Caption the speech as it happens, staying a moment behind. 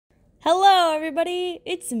Hello everybody,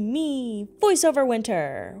 it's me, VoiceOver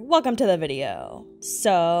Winter. Welcome to the video.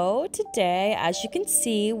 So today, as you can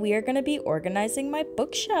see, we are going to be organizing my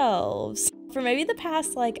bookshelves. For maybe the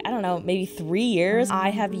past, maybe 3 years, I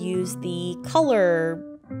have used the color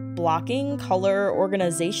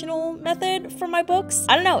organizational method for my books.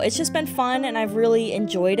 I don't know, it's just been fun and I've really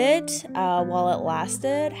enjoyed it while it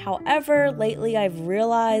lasted. However, lately I've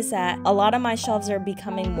realized that a lot of my shelves are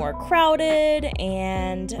becoming more crowded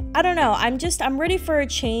and I don't know, I'm ready for a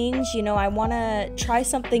change. You know, I want to try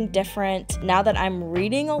something different. Now that I'm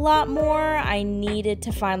reading a lot more, I needed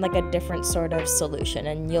to find like a different sort of solution,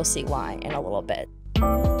 and you'll see why in a little bit.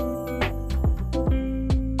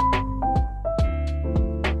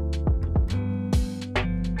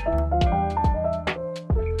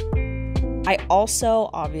 I also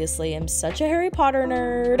obviously am such a Harry Potter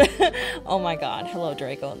nerd. Oh my god, hello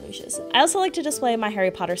Draco and Lucius. I also like to display my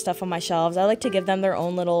Harry Potter stuff on my shelves. I like to give them their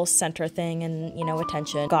own little center thing and, you know,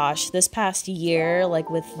 attention. Gosh, this past year, like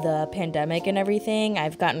with the pandemic and everything,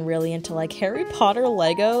 I've gotten really into like Harry Potter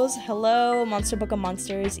Legos. Hello, Monster Book of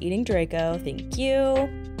Monsters, eating Draco, thank you.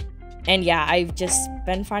 And yeah, I've just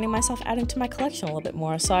been finding myself adding to my collection a little bit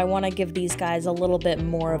more, so I want to give these guys a little bit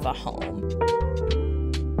more of a home.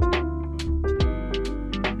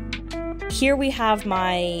 Here we have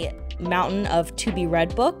my mountain of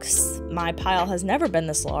to-be-read books. My pile has never been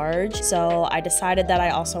this large, so I decided that I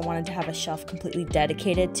also wanted to have a shelf completely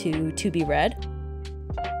dedicated to be read.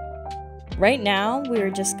 Right now, we're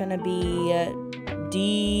just gonna be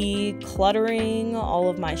decluttering all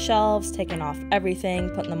of my shelves, taking off everything,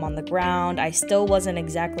 putting them on the ground. I still wasn't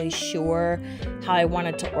exactly sure how I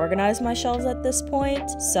wanted to organize my shelves at this point.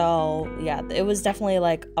 So yeah, it was definitely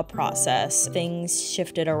like a process. Things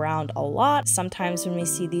shifted around a lot. Sometimes when we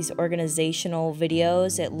see these organizational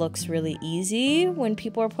videos, it looks really easy when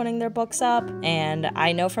people are putting their books up. And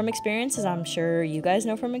I know from experience, as I'm sure you guys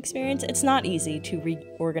know from experience, it's not easy to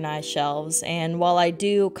reorganize shelves. And while I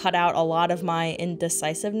do cut out a lot of my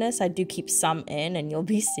indecisiveness, I do keep some in, and you'll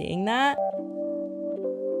be seeing that.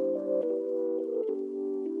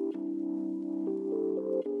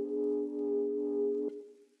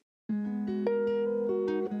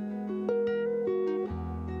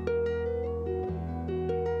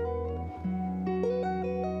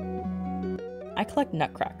 I collect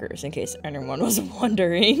nutcrackers, in case anyone was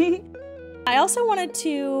wondering. I also wanted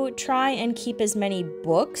to try and keep as many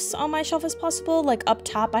books on my shelf as possible. Like up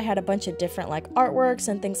top, I had a bunch of different like artworks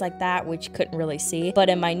and things like that, which couldn't really see. But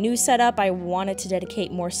in my new setup, I wanted to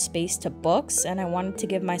dedicate more space to books, and I wanted to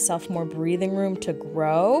give myself more breathing room to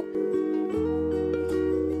grow.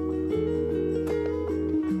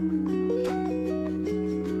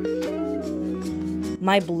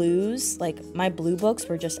 My blues, like my blue books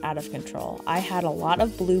were just out of control. I had a lot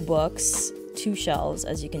of blue books, 2 shelves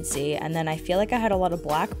as you can see, and then I feel like I had a lot of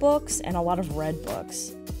black books and a lot of red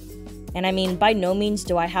books. And I mean, by no means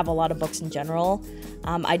do I have a lot of books in general.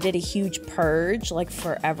 I did a huge purge like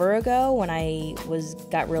forever ago when I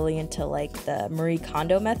got really into like the Marie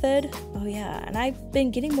Kondo method. Oh yeah, and I've been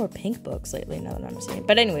getting more pink books lately now that I'm seeing.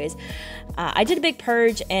 But anyways, I did a big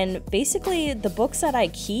purge, and basically the books that I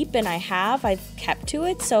keep and I've kept to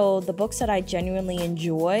it. So the books that I genuinely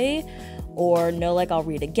enjoy or know like I'll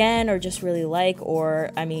read again or just really like,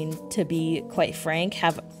 or I mean, to be quite frank,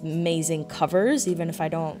 have amazing covers. Even if I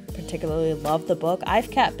don't particularly love the book, I've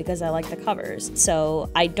kept because I like the covers. So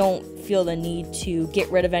I don't feel the need to get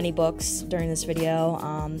rid of any books during this video.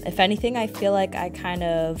 If anything, I feel like I kind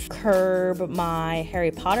of curb my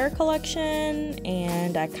Harry Potter collection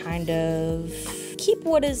and I kind of keep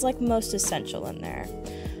what is like most essential in there.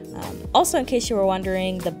 Also, in case you were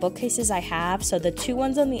wondering, the bookcases I have, so the 2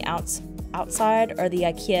 ones on the outside are the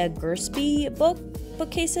IKEA Gersby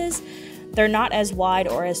bookcases. They're not as wide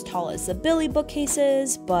or as tall as the Billy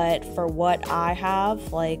bookcases, but for what I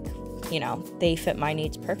have, like, you know, they fit my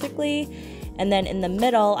needs perfectly. And then in the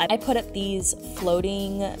middle, I put up these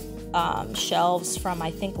floating shelves from,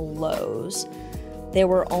 I think, Lowe's. They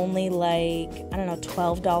were only like, I don't know,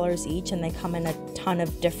 $12 each, and they come in a ton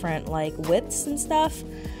of different like widths and stuff.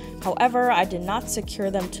 However, I did not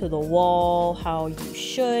secure them to the wall how you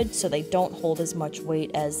should, so they don't hold as much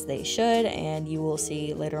weight as they should, and you will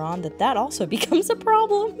see later on that that also becomes a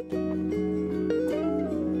problem.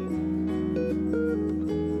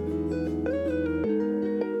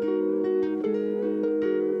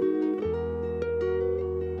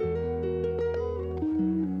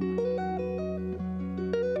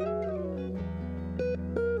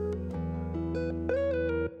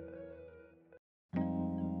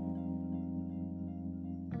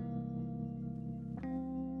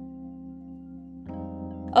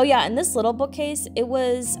 Oh yeah, and this little bookcase,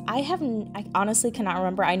 I honestly cannot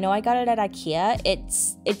remember. I know I got it at IKEA.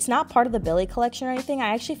 It's not part of the Billy collection or anything. I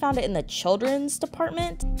actually found it in the children's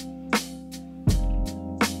department.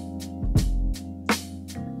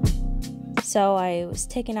 So I was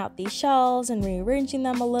taking out these shelves and rearranging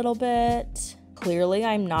them a little bit. Clearly,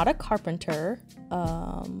 I'm not a carpenter.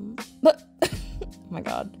 But oh my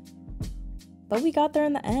god. But we got there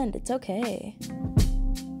in the end. It's okay.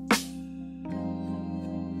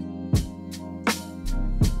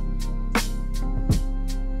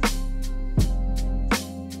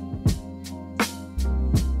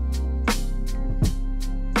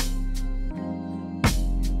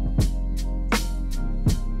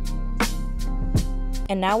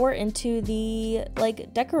 And now we're into the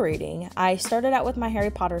decorating. I started out with my Harry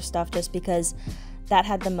Potter stuff just because that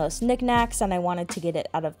had the most knickknacks and I wanted to get it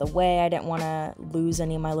out of the way. I didn't want to lose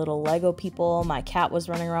any of my little Lego people. My cat was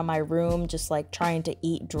running around my room just trying to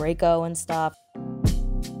eat Draco and stuff.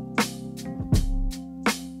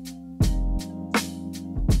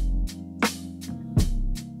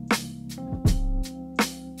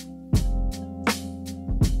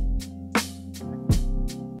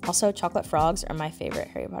 Also, chocolate frogs are my favorite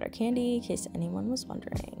Harry Potter candy, in case anyone was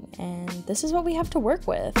wondering. And this is what we have to work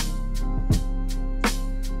with.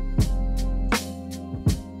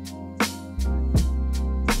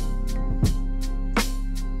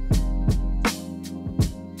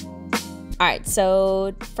 Alright,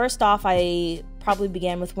 so first off, I probably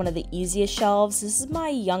began with one of the easiest shelves. This is my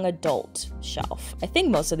young adult shelf. I think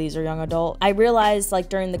most of these are young adult. I realized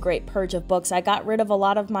during the great purge of books, I got rid of a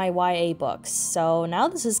lot of my YA books. So now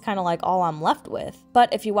this is kind of all I'm left with.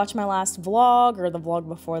 But if you watch my last vlog or the vlog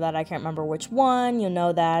before that, I can't remember which one, you'll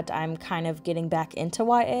know that I'm kind of getting back into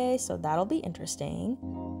YA. So that'll be interesting.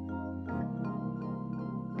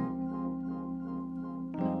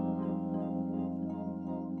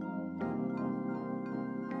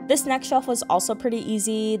 This next shelf was also pretty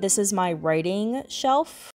easy. This is my writing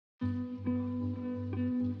shelf.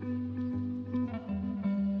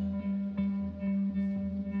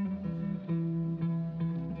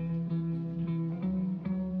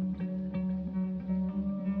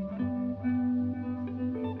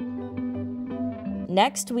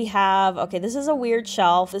 Next we have, okay, this is a weird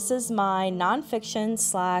shelf. This is my nonfiction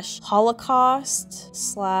 /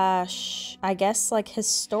 Holocaust / I guess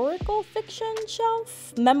historical fiction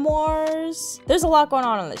shelf. Memoirs. There's a lot going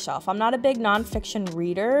on this shelf. I'm not a big nonfiction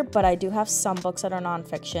reader, but I do have some books that are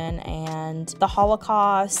nonfiction, and the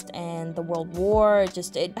Holocaust and the World War,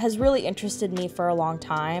 it has really interested me for a long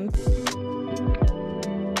time.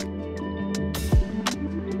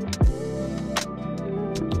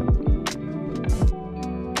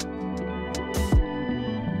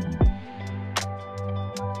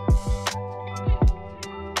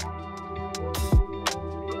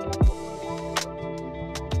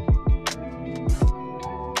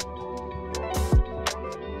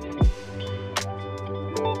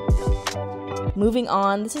 Moving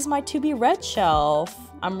on, this is my to be read shelf.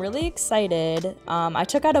 I'm really excited. I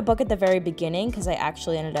took out a book at the very beginning because I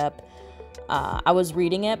actually ended up, I was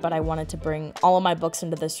reading it, but I wanted to bring all of my books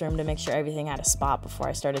into this room to make sure everything had a spot before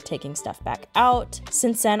I started taking stuff back out.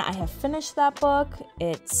 Since then, I have finished that book.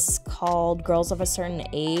 It's called Girls of a Certain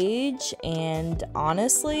Age, and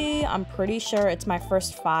honestly, I'm pretty sure it's my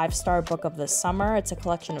first 5-star book of the summer. It's a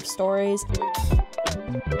collection of stories.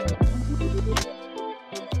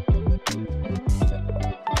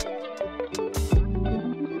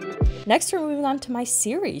 Next, we're moving on to my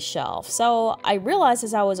series shelf. So I realized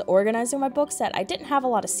as I was organizing my books that I didn't have a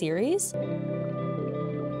lot of series.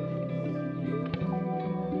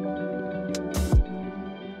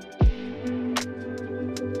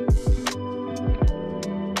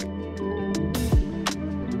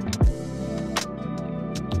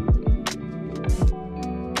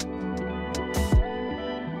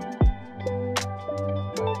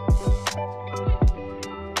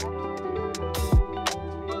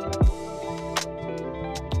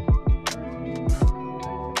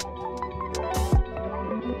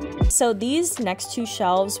 So these next 2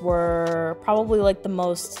 shelves were probably the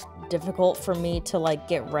most difficult for me to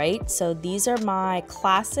get right. So these are my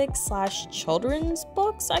classic / children's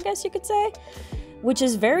books, I guess you could say, which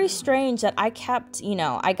is very strange that I kept,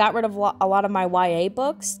 I got rid of a lot of my YA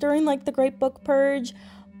books during the Great Book Purge,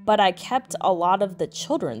 but I kept a lot of the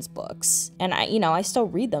children's books, and I still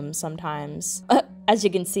read them sometimes. As you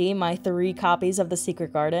can see, my 3 copies of The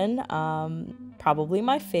Secret Garden, probably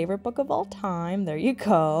my favorite book of all time. There you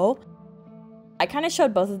go. I kind of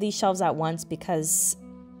showed both of these shelves at once because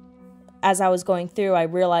as I was going through, I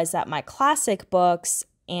realized that my classic books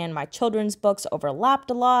and my children's books overlapped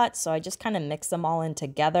a lot, so I just kind of mixed them all in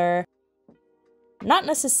together. Not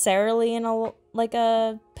necessarily in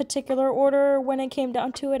a particular order when it came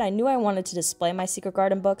down to it. I knew I wanted to display my Secret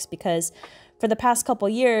Garden books because for the past couple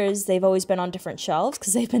years, they've always been on different shelves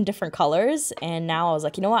because they've been different colors. And now I was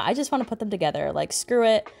like, you know what? I just want to put them together. Like, screw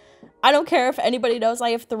it. I don't care if anybody knows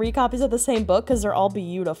I have 3 copies of the same book because they're all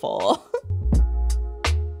beautiful.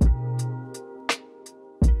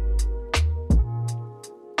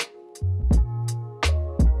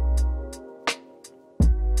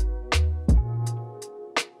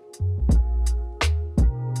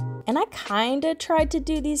 And I kind of tried to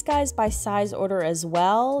do these guys by size order as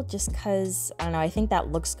well, just because, I don't know, I think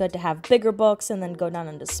that looks good to have bigger books and then go down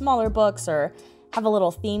into smaller books or have a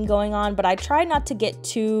little theme going on. But I tried not to get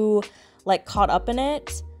too, like, caught up in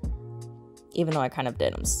it, even though I kind of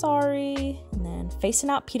did. I'm sorry. And then facing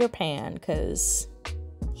out Peter Pan, because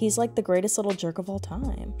he's like the greatest little jerk of all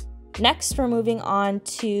time. Next, we're moving on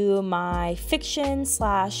to my fiction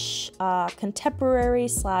slash contemporary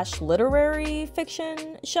slash literary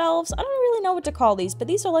fiction shelves. I don't really know what to call these, but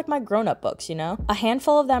these are like my grown-up books, you know? A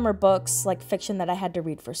handful of them are books like fiction that I had to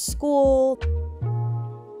read for school.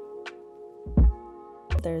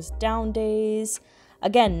 There's Down Days.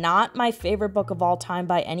 Again, not my favorite book of all time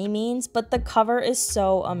by any means, but the cover is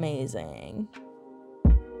so amazing.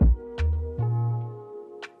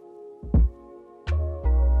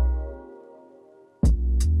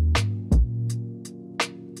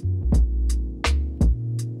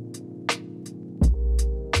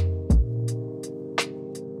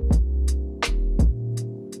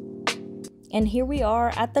 And here we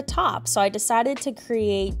are at the top. So I decided to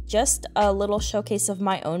create just a little showcase of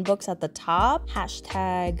my own books at the top.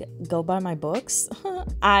 Hashtag go buy my books.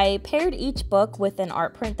 I paired each book with an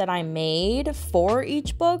art print that I made for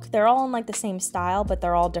each book. They're all in like the same style, but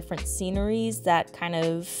they're all different sceneries that kind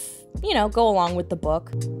of, you know, go along with the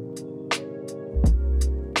book.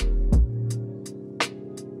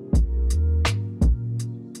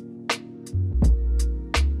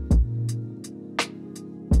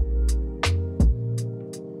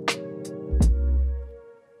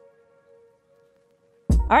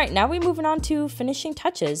 All right, now we're moving on to finishing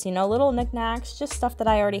touches, you know, little knickknacks, just stuff that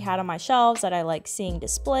I already had on my shelves that I like seeing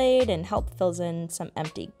displayed and help fills in some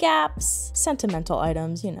empty gaps, sentimental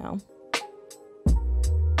items, you know.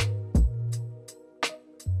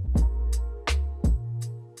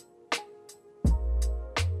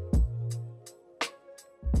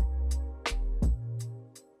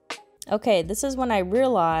 Okay, this is when I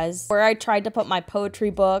realized where I tried to put my poetry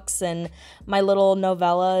books and my little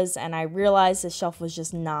novellas, and I realized the shelf was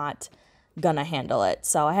just not gonna handle it.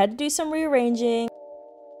 So I had to do some rearranging.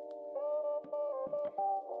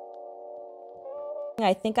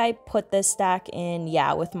 I think I put this stack in,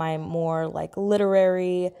 yeah, with my more like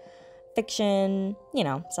literary fiction, you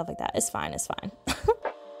know, stuff like that. It's fine, it's fine.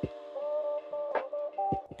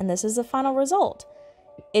 And this is the final result.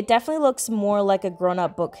 It definitely looks more like a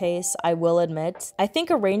grown-up bookcase, I will admit. I think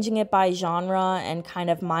arranging it by genre and kind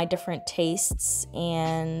of my different tastes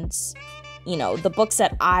and, you know, the books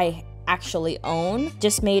that I actually own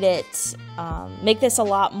just made it, make this a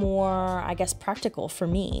lot more, I guess, practical for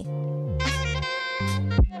me.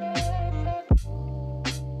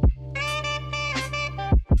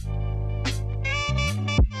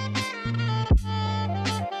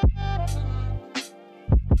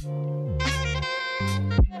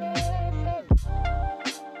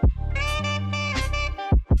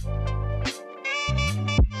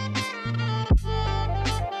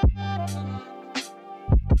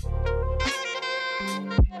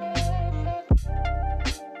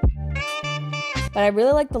 But I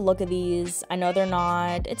really like the look of these. I know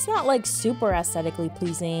it's not like super aesthetically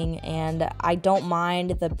pleasing, and I don't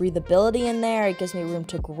mind the breathability in there. It gives me room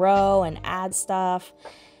to grow and add stuff.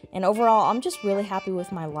 And overall, I'm just really happy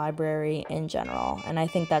with my library in general, and I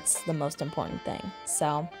think that's the most important thing.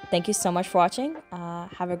 So thank you so much for watching.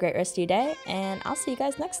 Have a great rest of your day, and I'll see you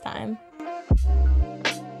guys next time.